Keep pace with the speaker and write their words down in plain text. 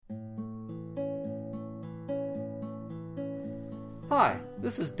Hi,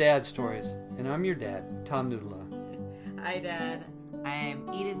 this is Dad Stories, and I'm your dad, Tom Noodla. Hi, Dad. I'm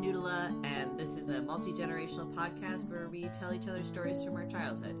Eden Noodla, and this is a multi-generational podcast where we tell each other stories from our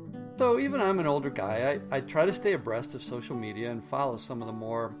childhood. So even I'm an older guy, I try to stay abreast of social media and follow some of the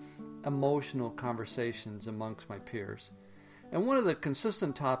more emotional conversations amongst my peers. And one of the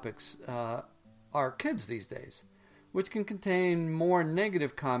consistent topics are kids these days, which can contain more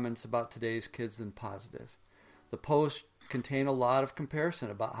negative comments about today's kids than positive. The posts contain a lot of comparison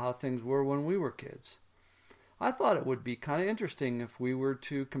about how things were when we were kids. I thought it would be kind of interesting if we were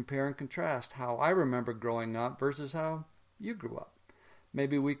to compare and contrast how I remember growing up versus how you grew up.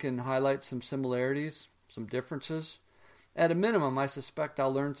 Maybe we can highlight some similarities, some differences. At a minimum, I suspect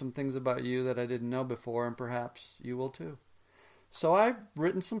I'll learn some things about you that I didn't know before, and perhaps you will too. So I've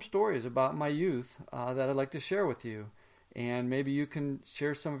written some stories about my youth that I'd like to share with you. And maybe you can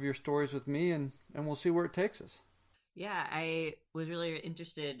share some of your stories with me, and we'll see where it takes us. Yeah, I was really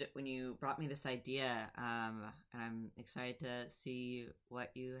interested when you brought me this idea, and I'm excited to see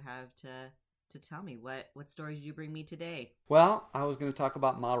what you have to tell me. What stories did you bring me today? Well, I was going to talk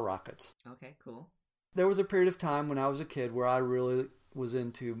about model rockets. Okay, cool. There was a period of time when I was a kid where I really was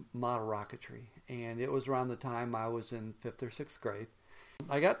into model rocketry, and it was around the time I was in 5th or 6th grade.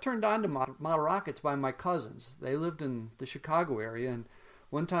 I got turned on to model rockets by my cousins. They lived in the Chicago area, and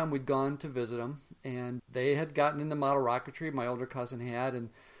one time we'd gone to visit them, and they had gotten into model rocketry, my older cousin had, and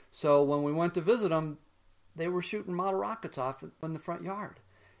so when we went to visit them, they were shooting model rockets off in the front yard.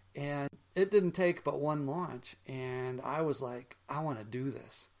 And it didn't take but one launch, and I was like, I want to do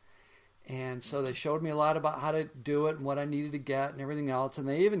this. And so they showed me a lot about how to do it and what I needed to get and everything else, and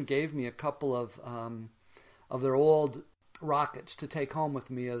they even gave me a couple of their old rockets to take home with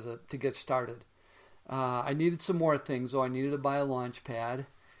me to get started. I needed some more things, though. I needed to buy a launch pad,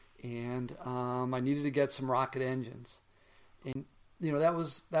 and I needed to get some rocket engines. And that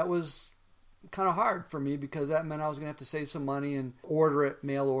was kind of hard for me because that meant I was going to have to save some money and order it,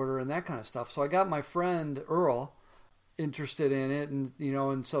 mail order, and that kind of stuff. So I got my friend Earl interested in it,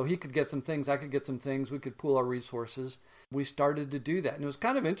 and so he could get some things, I could get some things, we could pool our resources. We started to do that, and it was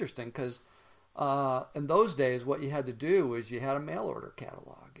kind of interesting because in those days, what you had to do was you had a mail order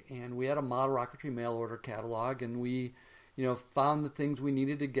catalog, and we had a model rocketry mail order catalog, and we, found the things we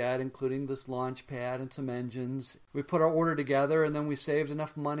needed to get, including this launch pad and some engines. We put our order together, and then we saved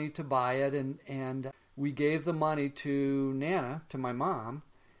enough money to buy it, and we gave the money to Nana, to my mom,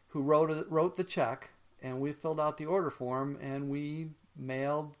 who wrote the check, and we filled out the order form, and we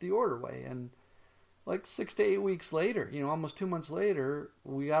mailed the order away. And like 6 to 8 weeks later, almost 2 months later,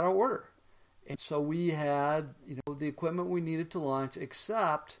 we got our order. And so we had, the equipment we needed to launch,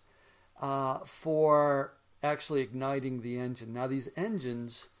 except for actually igniting the engine. Now, these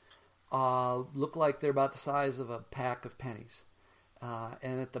engines look like they're about the size of a pack of pennies.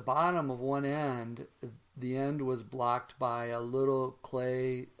 And at the bottom of one end, the end was blocked by a little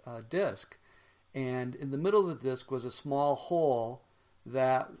clay disc. And in the middle of the disc was a small hole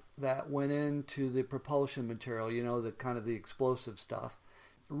that went into the propulsion material, the kind of the explosive stuff.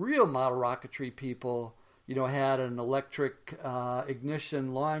 Real model rocketry people, had an electric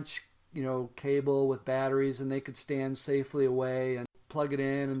ignition launch, cable with batteries, and they could stand safely away and plug it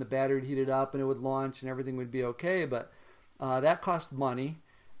in, and the battery would heat it up, and it would launch, and everything would be okay. But that cost money,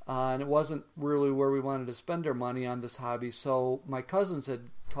 and it wasn't really where we wanted to spend our money on this hobby. So my cousins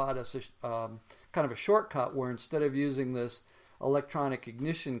had taught us kind of a shortcut where instead of using this electronic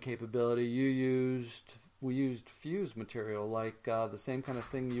ignition capability, we used fuse material, like the same kind of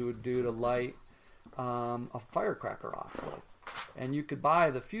thing you would do to light a firecracker off with. And you could buy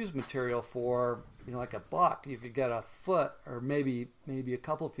the fuse material for, like $1. You could get a foot or maybe a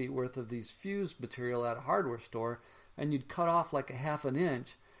couple feet worth of these fuse material at a hardware store, and you'd cut off like a half an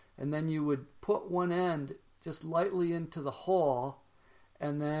inch, and then you would put one end just lightly into the hole,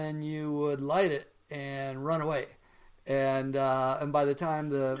 and then you would light it and run away. And by the time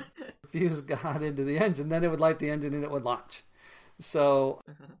the fuse got into the engine, then it would light the engine and it would launch. So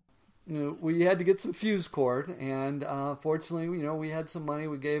we had to get some fuse cord, and fortunately, we had some money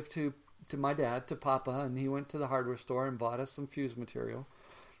we gave to my dad, to Papa, and he went to the hardware store and bought us some fuse material.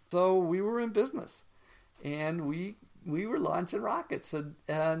 So we were in business, and we were launching rockets,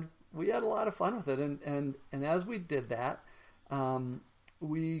 and we had a lot of fun with it. And as we did that,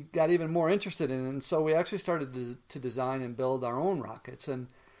 we got even more interested in it, and so we actually started to design and build our own rockets. And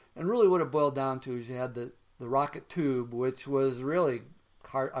really what it boiled down to is you had the rocket tube, which was really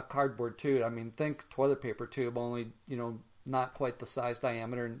a cardboard tube. I mean, think toilet paper tube, only, not quite the size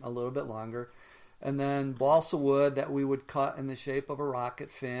diameter and a little bit longer. And then balsa wood that we would cut in the shape of a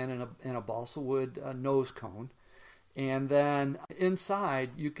rocket fin and a balsa wood nose cone. And then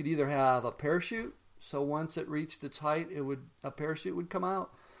inside, you could either have a parachute. So once it reached its height, a parachute would come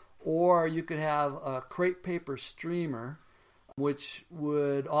out. Or you could have a crepe paper streamer, which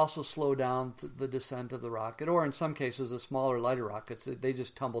would also slow down the descent of the rocket. Or in some cases, the smaller, lighter rockets, they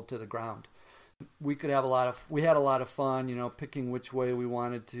just tumbled to the ground. We had a lot of fun, picking which way we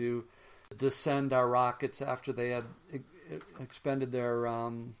wanted to descend our rockets after they had expended their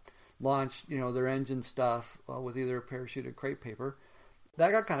launch, their engine stuff with either a parachute or crepe paper.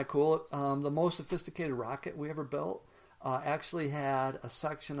 That got kind of cool. The most sophisticated rocket we ever built actually had a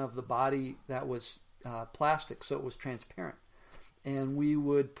section of the body that was plastic, so it was transparent. And we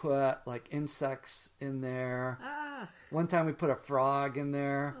would put like insects in there. One time we put a frog in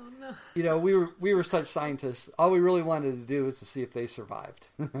there. Oh no! We were such scientists. All we really wanted to do was to see if they survived.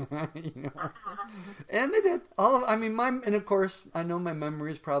 And they did. And of course, I know my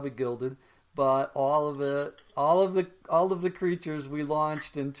memory is probably gilded, but all of the creatures we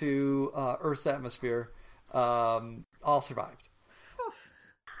launched into Earth's atmosphere all survived.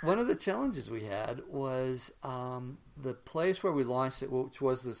 One of the challenges we had was the place where we launched it, which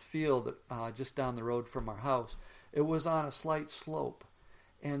was this field just down the road from our house. It was on a slight slope,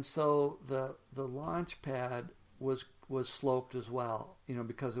 and so the launch pad was sloped as well,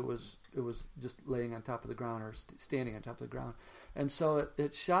 because it was just laying on top of the ground or standing on top of the ground, and so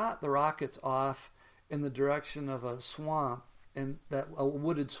it shot the rockets off in the direction of a swamp, a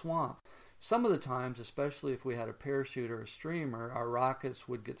wooded swamp. Some of the times, especially if we had a parachute or a streamer, our rockets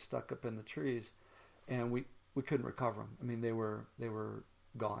would get stuck up in the trees, and we couldn't recover them. I mean, they were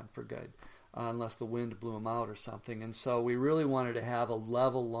gone for good, unless the wind blew them out or something. And so we really wanted to have a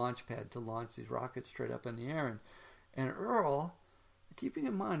level launch pad to launch these rockets straight up in the air. And Earl, keeping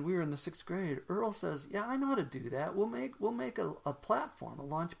in mind we were in the 6th grade, Earl says, "Yeah, I know how to do that. We'll make a platform, a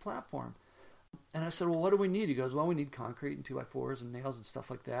launch platform." And I said, "Well, what do we need?" He goes, "Well, we need concrete and 2x4s and nails and stuff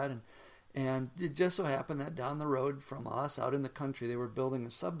like that." And it just so happened that down the road from us, out in the country, they were building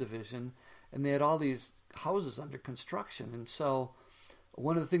a subdivision, and they had all these houses under construction. And so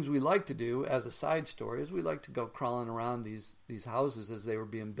one of the things we like to do as a side story is we like to go crawling around these houses as they were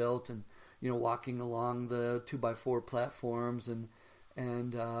being built, and walking along the 2x4 platforms and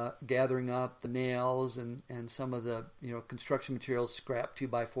gathering up the nails and some of the construction materials, scrap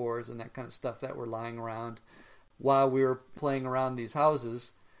 2x4s and that kind of stuff that were lying around while we were playing around these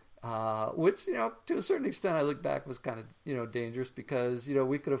houses. Which, to a certain extent, I look back was kind of, dangerous because,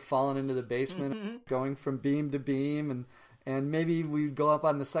 we could have fallen into the basement going from beam to beam, and maybe we'd go up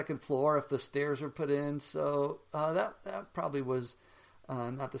on the 2nd floor if the stairs were put in. So that probably was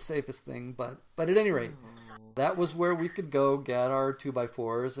not the safest thing. But at any rate, that was where we could go get our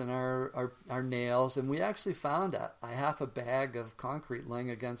 2x4s and our nails. And we actually found a half a bag of concrete laying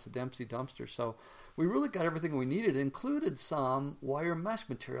against the Dempsey dumpster. So we really got everything we needed. It included some wire mesh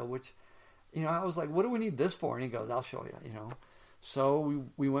material, which, I was like, "What do we need this for?" And he goes, "I'll show you, So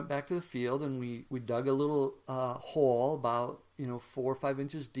we went back to the field and we dug a little hole about, 4 or 5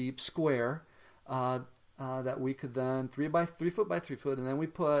 inches deep, square, that we could then 3 foot by 3 foot, and then we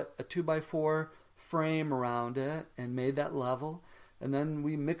put a 2x4 frame around it and made that level. And then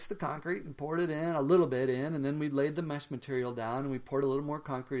we mixed the concrete and poured it in, a little bit in, and then we laid the mesh material down, and we poured a little more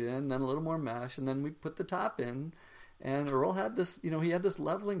concrete in, then a little more mesh, and then we put the top in. And Earl had this, he had this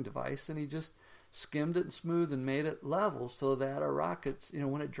leveling device, and he just skimmed it and smoothed and made it level so that our rockets,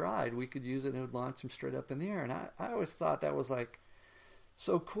 when it dried, we could use it and it would launch them straight up in the air. And I always thought that was like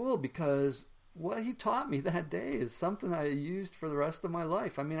so cool, because what he taught me that day is something I used for the rest of my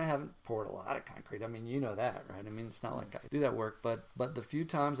life. I mean, I haven't poured a lot of concrete. I mean, you know that, right? I mean, it's not like I do that work, but the few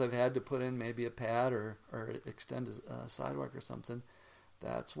times I've had to put in maybe a pad or extend a sidewalk or something,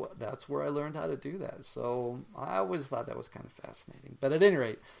 that's where I learned how to do that. So I always thought that was kind of fascinating. But at any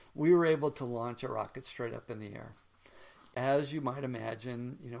rate, we were able to launch a rocket straight up in the air. As you might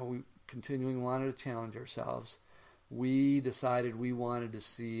imagine, we continuing wanted to challenge ourselves. We decided we wanted to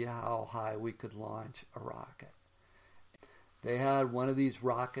see how high we could launch a rocket. They had one of these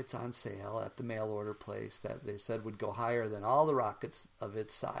rockets on sale at the mail order place that they said would go higher than all the rockets of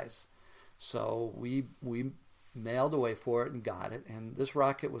its size. So we mailed away for it and got it. And this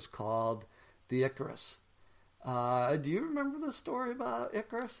rocket was called the Icarus. Do you remember the story about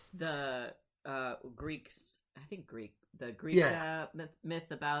Icarus? The Greeks, I think Greek, the Greek Yeah.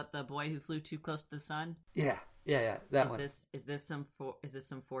 myth about the boy who flew too close to the sun. Yeah, that one. Is this some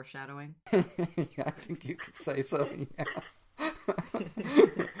foreshadowing? Yeah, I think you could say so. Yeah.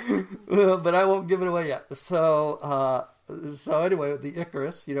 But I won't give it away yet. So anyway, the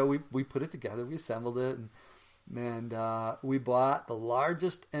Icarus, we put it together, we assembled it, and we bought the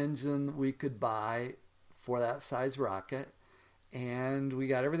largest engine we could buy for that size rocket. And we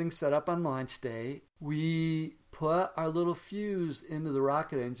got everything set up on launch day. We put our little fuse into the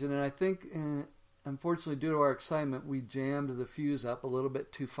rocket engine, and I think, unfortunately, due to our excitement, we jammed the fuse up a little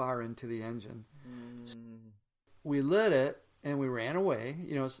bit too far into the engine. We lit it, and we ran away,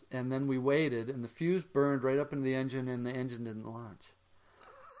 and then we waited, and the fuse burned right up into the engine, and the engine didn't launch.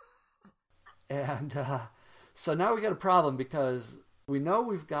 And so now we got a problem because we know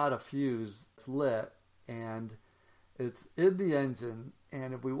we've got a fuse lit, and it's in the engine,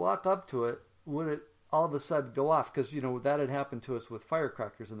 and if we walk up to it, would it all of a sudden go off? Because, that had happened to us with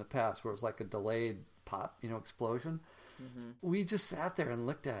firecrackers in the past, where it was like a delayed pop, explosion. Mm-hmm. We just sat there and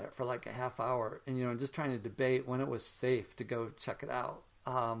looked at it for like a half hour, and, just trying to debate when it was safe to go check it out.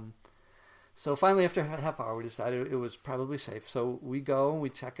 So finally, after a half hour, we decided it was probably safe. So we go and we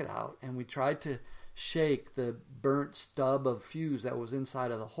check it out, and we tried to shake the burnt stub of fuse that was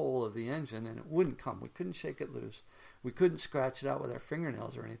inside of the hole of the engine, and it wouldn't come. We couldn't shake it loose. We couldn't scratch it out with our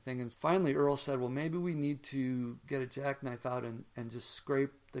fingernails or anything. And finally, Earl said, well, maybe we need to get a jackknife out and just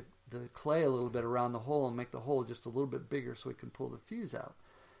scrape the clay a little bit around the hole and make the hole just a little bit bigger so we can pull the fuse out.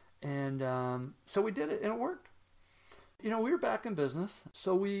 And so we did it, and it worked. We were back in business,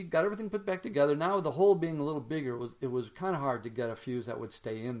 so we got everything put back together. Now, the hole being a little bigger, it was kind of hard to get a fuse that would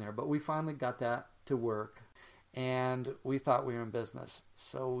stay in there, but we finally got that to work, and we thought we were in business.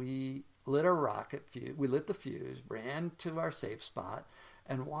 So we lit our rocket fuse, we lit the fuse, ran to our safe spot,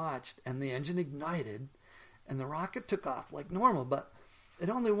 and watched, and the engine ignited, and the rocket took off like normal, but it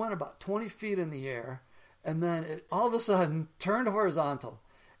only went about 20 feet in the air, and then it all of a sudden turned horizontal,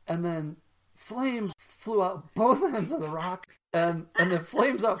 and then flames flew out both ends of the rocket, and the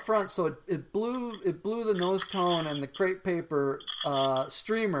flames out front, so it blew the nose cone and the crepe paper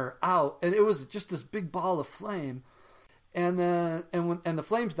streamer out, and it was just this big ball of flame. And then and the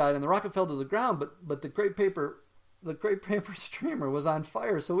flames died, and the rocket fell to the ground, but the crepe paper streamer was on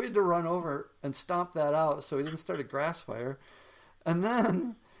fire, so we had to run over and stomp that out so we didn't start a grass fire. And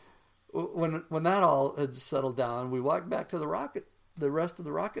then when that all had settled down, we walked back to the rest of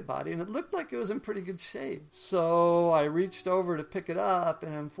the rocket body, and it looked like it was in pretty good shape. So I reached over to pick it up,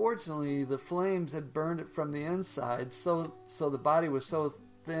 and unfortunately the flames had burned it from the inside, so the body was so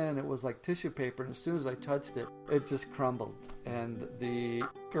thin it was like tissue paper, and as soon as I touched it, it just crumbled, and the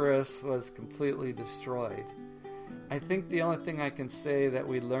Icarus was completely destroyed. I think the only thing I can say that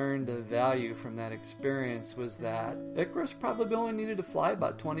we learned of value from that experience was that Icarus probably only needed to fly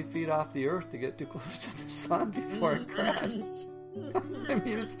about 20 feet off the Earth to get too close to the sun before it crashed. I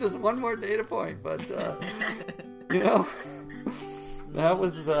mean, it's just one more data point, but that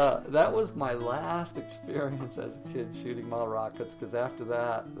was my last experience as a kid shooting model rockets, because after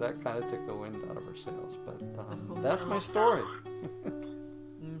that kind of took the wind out of our sails. But that's my story.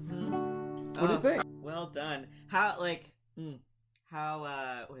 What do you think? Well done. How was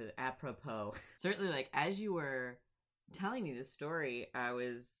it, apropos? Certainly, as you were telling me this story, I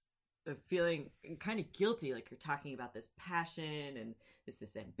was feeling kind of guilty, you're talking about this passion and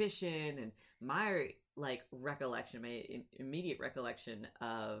this ambition, and my recollection, my immediate recollection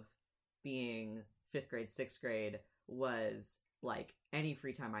of being 5th grade, 6th grade was any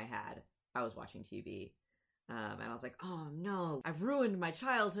free time I had, I was watching TV, and I was like, oh no, I've ruined my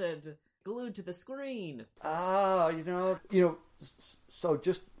childhood, glued to the screen. So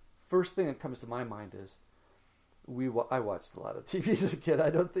just first thing that comes to my mind is I watched a lot of TV as a kid. I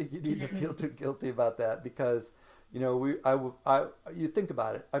don't think you need to feel too guilty about that, because you think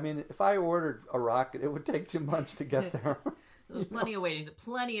about it. I mean, if I ordered a rocket, it would take 2 months to get there. Plenty of waiting,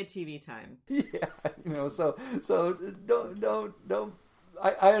 plenty of TV time. Yeah, so don't.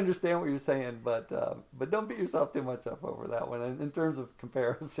 I understand what you're saying, but don't beat yourself too much up over that one. And in terms of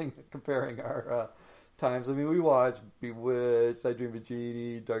comparing our times, I mean, we watched Bewitched, I Dream of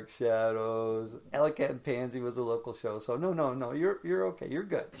Jeannie, Dark Shadows, Alley Cat and Pansy was a local show. So no, you're okay. You're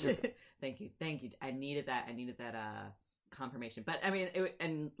good. Thank you. I needed that confirmation. But I mean,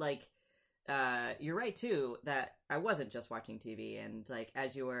 you're right too, that I wasn't just watching TV, and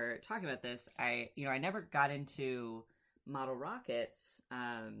as you were talking about this, I never got into model rockets,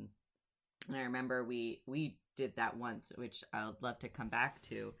 and I remember we did that once, which I'd love to come back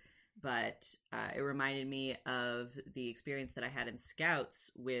to, but it reminded me of the experience that I had in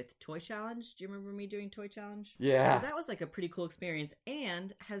Scouts with Toy Challenge. Do you remember me doing Toy Challenge? Yeah. That was a pretty cool experience,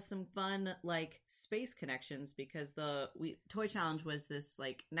 and has some fun space connections, because Toy Challenge was this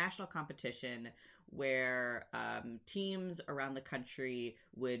national competition where teams around the country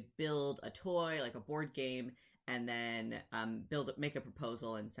would build a toy, a board game, and then make a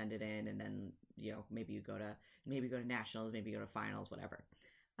proposal and send it in, and then maybe you go to nationals, maybe you go to finals, whatever.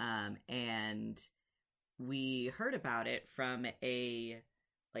 And we heard about it from a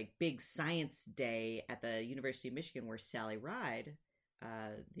like big science day at the University of Michigan where Sally Ride,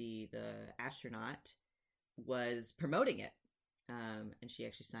 the astronaut, was promoting it. And she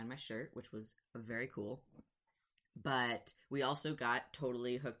actually signed my shirt, which was very cool. But we also got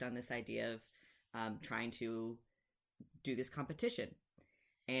totally hooked on this idea of trying to do this competition.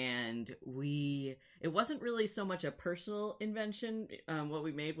 And it wasn't really so much a personal invention. What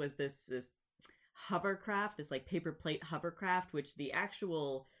we made was this hovercraft, this like paper plate hovercraft, which the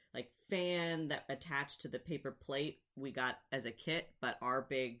actual like fan that attached to the paper plate we got as a kit. But our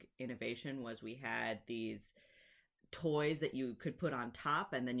big innovation was we had these toys that you could put on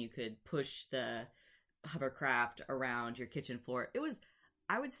top, and then you could push the hovercraft around your kitchen floor. It was,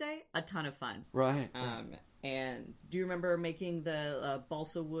 I would say, a ton of fun. Right. And do you remember making the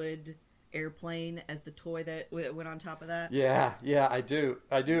balsa wood airplane as the toy that went on top of that? Yeah, I do.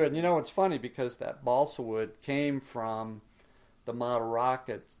 And you know, it's funny because that balsa wood came from the model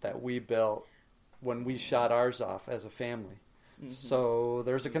rockets that we built when we shot ours off as a family. Mm-hmm. So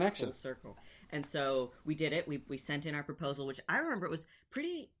there's a connection. Full circle. And so we did it. We sent in our proposal, which I remember it was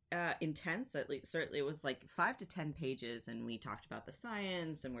pretty intense. At least, certainly, it was like 5 to 10 pages, and we talked about the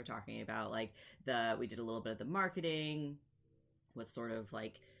science, and we're talking about like we did a little bit of the marketing, what sort of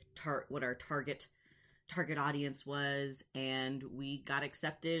like what our target audience was, and we got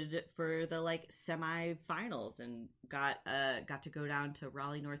accepted for the like semifinals, and got to go down to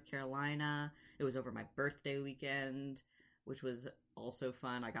Raleigh, North Carolina. It was over my birthday weekend, which was also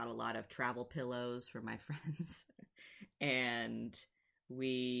fun. I got a lot of travel pillows for my friends. And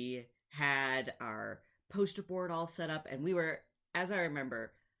we had our poster board all set up, and we were, as I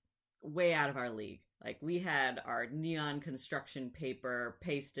remember, way out of our league. Like, we had our neon construction paper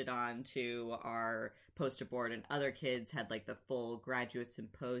pasted onto our poster board, and other kids had like the full graduate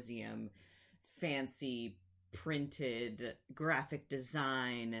symposium, fancy printed graphic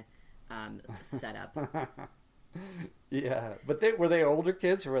design set up. Yeah, but were they older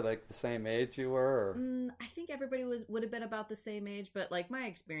kids, or were they like the same age you were? Or? I think everybody would have been about the same age, but like my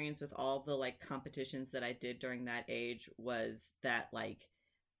experience with all the like competitions that I did during that age was that like,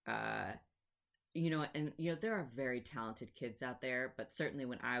 there are very talented kids out there, but certainly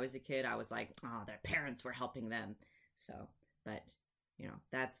when I was a kid, I was like, oh, their parents were helping them. So, but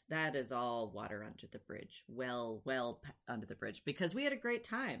that is all water under the bridge, well under the bridge, because we had a great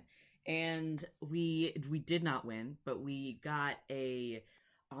time. And we did not win, but we got a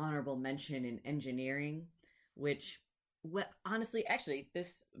honorable mention in engineering, which, honestly, actually,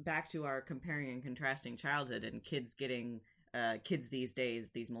 this back to our comparing and contrasting childhood and kids getting, kids these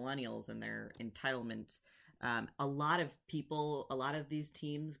days, these millennials and their entitlements. A lot of these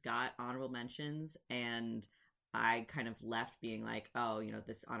teams got honorable mentions, and I kind of left being like, oh,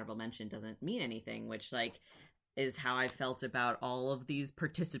 this honorable mention doesn't mean anything, which like is how I felt about all of these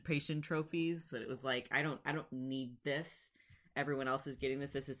participation trophies. That it was like, I don't need this. Everyone else is getting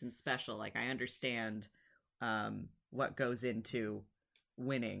this. This isn't special. Like, I understand what goes into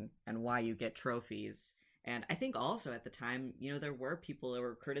winning and why you get trophies. And I think also at the time, there were people that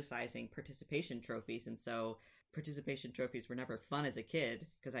were criticizing participation trophies. And so participation trophies were never fun as a kid,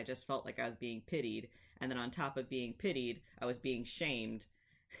 because I just felt like I was being pitied. And then on top of being pitied, I was being shamed.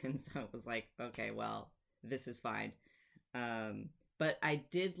 And so it was like, okay, well, this is fine. But I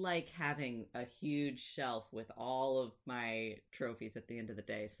did like having a huge shelf with all of my trophies at the end of the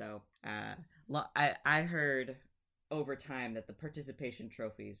day. So I heard over time that the participation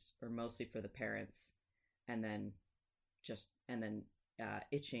trophies were mostly for the parents, and then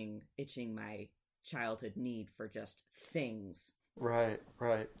itching my childhood need for just things. Right.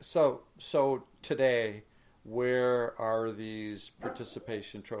 So today, where are these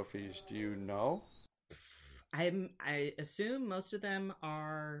participation trophies? Do you know? I assume most of them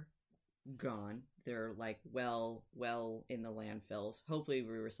are gone. They're like well in the landfills. Hopefully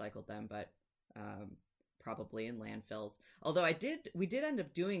we recycled them, but probably in landfills. Although we did end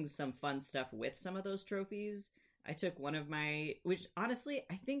up doing some fun stuff with some of those trophies. I took one of which honestly,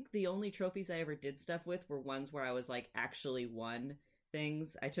 I think the only trophies I ever did stuff with were ones where I was like actually won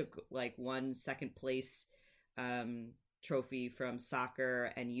things. I took like one second place trophy from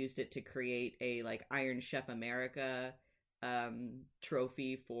soccer and used it to create a like Iron Chef America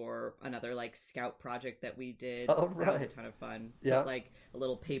trophy for another like scout project that we did. Oh, right. That was a ton of fun. Yeah. Put, like a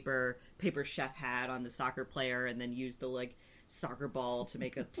little paper chef hat on the soccer player, and then used the like soccer ball to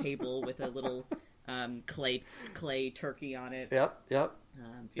make a table with a little clay turkey on it. Yep.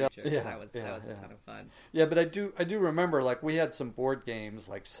 Future. Yeah. That was a ton of fun. Yeah, but I do remember, like, we had some board games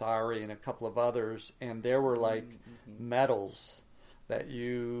like Sorry and a couple of others, and there were like medals that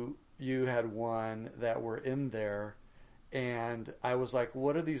you had won that were in there, and I was like,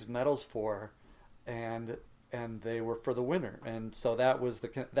 what are these medals for? And they were for the winner, and so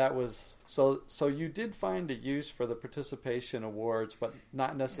so you did find a use for the participation awards, but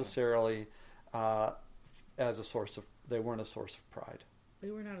not necessarily as a source of, they weren't a source of pride. They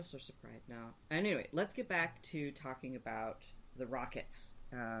were not a source of pride, no. Anyway, let's get back to talking about the rockets,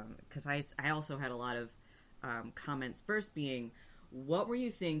 because I also had a lot of comments. First being, what were you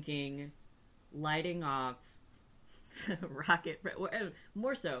thinking lighting off rocket?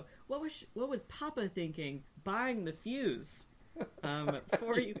 More so, what was Papa thinking buying the fuse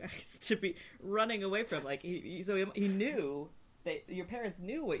for you guys to be running away from? Like, he knew that your parents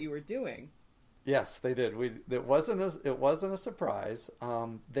knew what you were doing. Yes, they did. It wasn't a surprise.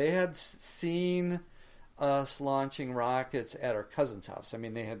 They had seen us launching rockets at our cousin's house. I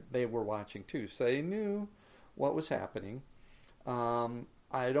mean, they were watching too, so they knew what was happening.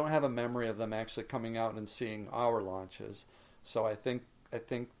 I don't have a memory of them actually coming out and seeing our launches, so I think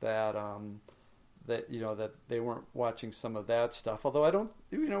that that they weren't watching some of that stuff. Although I don't,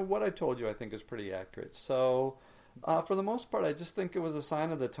 what I told you I think is pretty accurate. So. For the most part, I just think it was a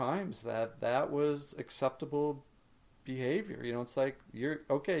sign of the times that was acceptable behavior. It's like, you're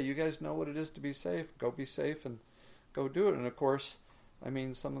okay, you guys know what it is to be safe. Go be safe and go do it. And of course, I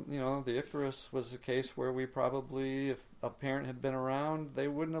mean, the Icarus was a case where we probably, if a parent had been around, they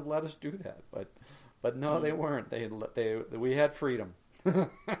wouldn't have let us do that. But no, they weren't. We had freedom.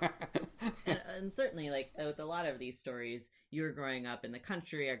 and certainly, like, with a lot of these stories, you were growing up in the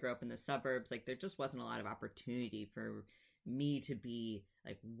country, I grew up in the suburbs. Like, there just wasn't a lot of opportunity for me to be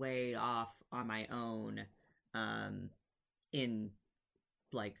like way off on my own in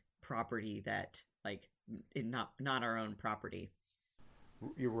like property that like in not our own property.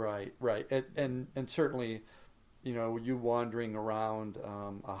 You're right. And certainly, you wandering around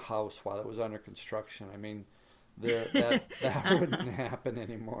a house while it was under construction, I mean, that wouldn't happen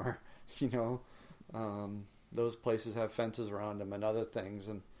anymore. Those places have fences around them and other things,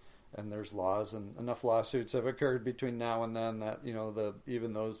 and there's laws, and enough lawsuits have occurred between now and then that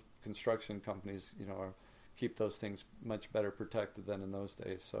even those construction companies keep those things much better protected than in those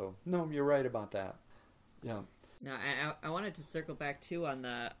days. So no, you're right about that. Yeah. Now, I wanted to circle back too on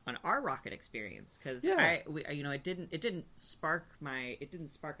our rocket experience, because it didn't spark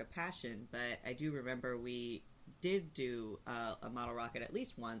a passion, but I do remember we did do a model rocket at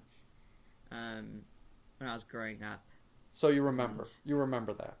least once when I was growing up. So you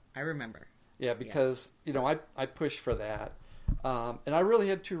remember that? I remember. Yeah, because I pushed for that, and I really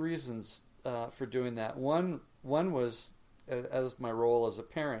had two reasons for doing that. One was as my role as a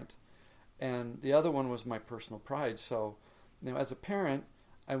parent, and the other one was my personal pride. So, as a parent,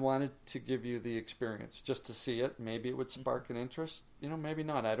 I wanted to give you the experience just to see it. Maybe it would spark an interest. Maybe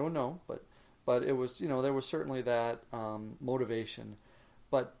not. I don't know, but it was, there was certainly that motivation.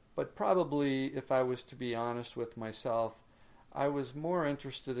 But probably, if I was to be honest with myself, I was more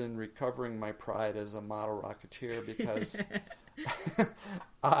interested in recovering my pride as a model rocketeer, because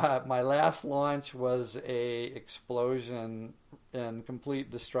my last launch was a explosion and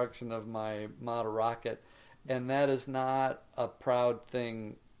complete destruction of my model rocket, and that is not a proud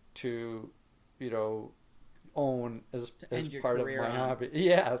thing to, own as part of my hobby.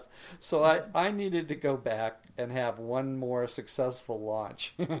 Yes. So I needed to go back and have one more successful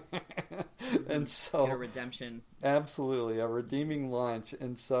launch. And so get a redemption. Absolutely, a redeeming launch.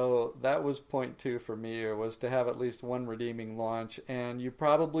 And so that was point 2 for me, was to have at least one redeeming launch. And you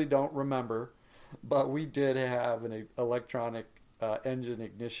probably don't remember, but we did have an electronic engine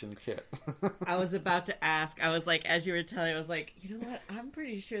ignition kit. I was about to ask. I was like, as you were telling, I was like, you know what? I'm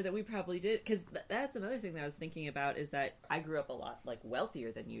pretty sure that we probably did, because that's another thing that I was thinking about, is that I grew up a lot like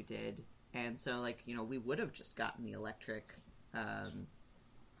wealthier than you did, and so like we would have just gotten the electric,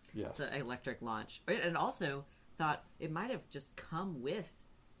 yes, the electric launch, and also thought it might have just come with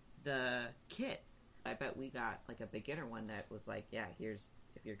the kit. I bet we got like a beginner one that was like, yeah, here's,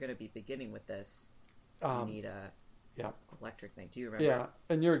 if you're going to be beginning with this, you need a electric thing. Do you remember? Yeah,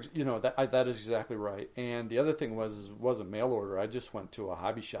 and that is exactly right. And the other thing was, it wasn't mail order. I just went to a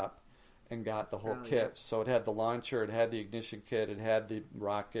hobby shop and got the whole kit. Yeah. So it had the launcher, it had the ignition kit, it had the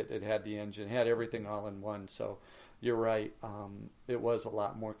rocket, it had the engine, it had everything all in one. So you're right. It was a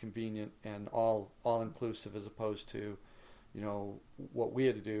lot more convenient and all inclusive, as opposed to what we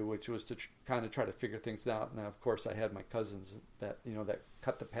had to do, which was to kind of try to figure things out. Now, of course, I had my cousins that that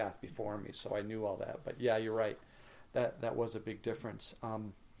cut the path before me, so I knew all that. But yeah, you're right. That was a big difference.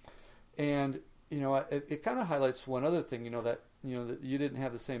 And it kind of highlights one other thing, that you didn't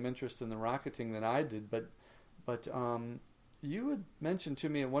have the same interest in the rocketing that I did, but you had mentioned to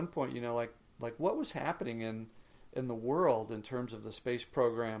me at one point, like what was happening in the world in terms of the space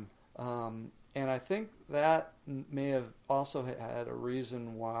program, and I think that may have also had a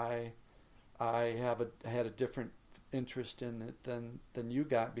reason why I had a different interest in it than you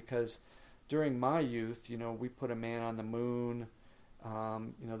got, because during my youth, we put a man on the moon.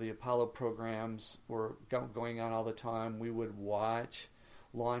 The Apollo programs were going on all the time. We would watch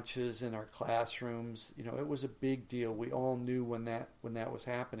launches in our classrooms. It was a big deal. We all knew when that was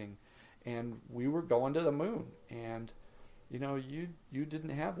happening, and we were going to the moon. And you didn't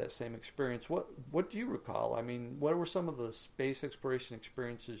have that same experience. What do you recall? I mean, what were some of the space exploration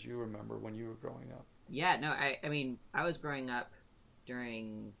experiences you remember when you were growing up? Yeah, no, I mean, I was growing up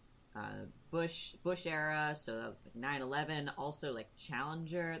during Bush era, so that was like 9/11. Also, like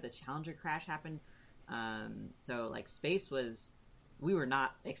the Challenger crash happened. So like we were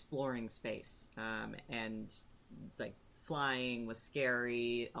not exploring space, and like flying was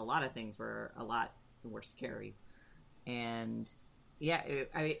scary. A lot of things were scary, and yeah,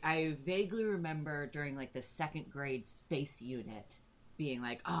 I vaguely remember during like the second grade space unit being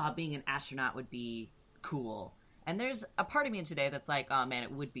like, being an astronaut would be cool. And there's a part of me today that's like, oh man,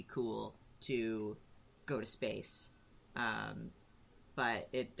 it would be cool to go to space. But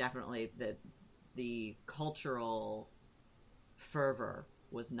it definitely, the cultural fervor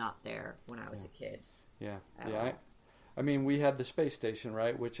was not there when I was a kid. Yeah. I mean, we had the space station,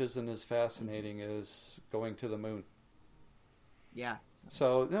 right? Which isn't as fascinating as going to the moon. Yeah.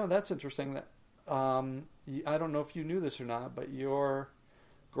 So no, that's interesting. That I don't know if you knew this or not, but your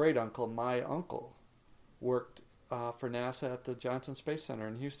great uncle, my uncle, worked for NASA at the Johnson Space Center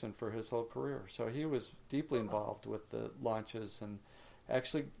in Houston for his whole career. So he was deeply involved with the launches and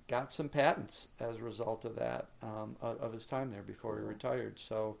actually got some patents as a result of that, of his time there before he retired.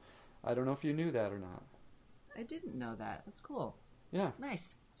 So I don't know if you knew that or not. I didn't know that. That's cool. Yeah.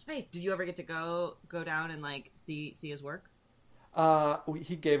 Nice. Space. Did you ever get to go down and like see his work?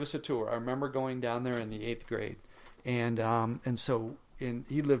 He gave us a tour. I remember going down there in the 8th grade, and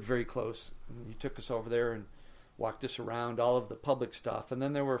he lived very close. And he took us over there and walked us around all of the public stuff. And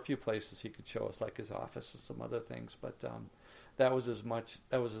then there were a few places he could show us, like his office and some other things. But that was as much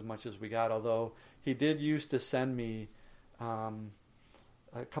as we got. Although he did used to send me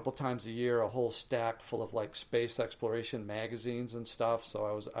a couple times a year a whole stack full of like space exploration magazines and stuff.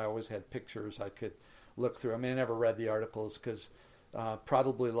 So I always had pictures I could look through. I mean, I never read the articles because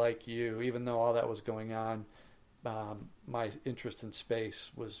probably like you, even though all that was going on, my interest in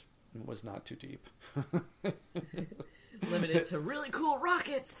space was not too deep. Limited to really cool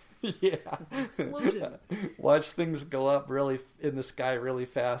rockets. Yeah. Explosions. Watch things go up really in the sky really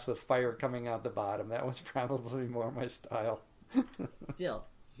fast with fire coming out the bottom. That was probably more my style. Still,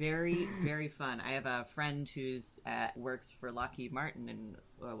 very, very fun. I have a friend who's works for Lockheed Martin and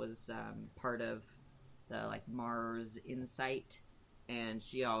was part of the like Mars Insight, and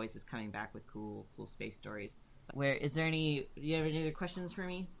she always is coming back with cool space stories. Do you have any other questions for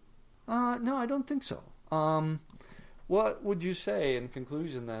me? No, I don't think so. What would you say in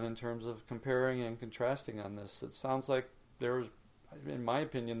conclusion then, in terms of comparing and contrasting on this? It sounds like in my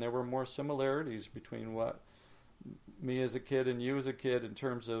opinion, there were more similarities between what me as a kid and you as a kid in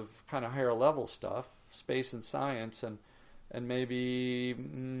terms of kind of higher level stuff, space and science, and maybe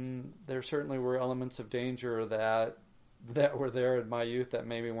there certainly were elements of danger that were there in my youth that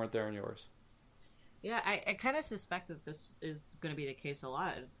maybe weren't there in yours. Yeah, I kind of suspect that this is going to be the case a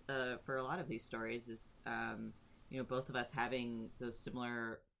lot for a lot of these stories. Is both of us having those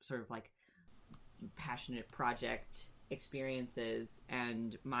similar sort of like passionate project experiences,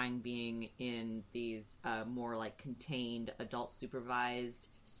 and mine being in these more like contained adult supervised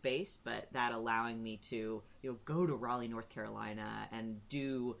space, but that allowing me to go to Raleigh, North Carolina, and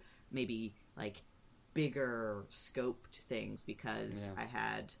do maybe like bigger scoped things because I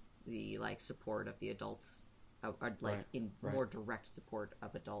had the like support of the adults, more direct support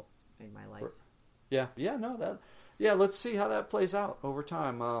of adults in my life. Let's see how that plays out over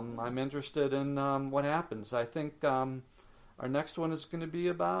time. I'm interested in what happens. I think our next one is going to be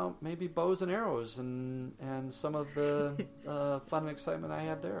about maybe bows and arrows and some of the fun and excitement I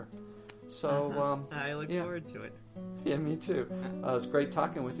had there. So I look forward to it. Yeah, me too. It was great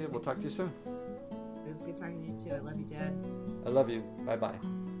talking with you. We'll talk to you soon. It was good talking to you too. I love you, Dad. I love you. Bye-bye.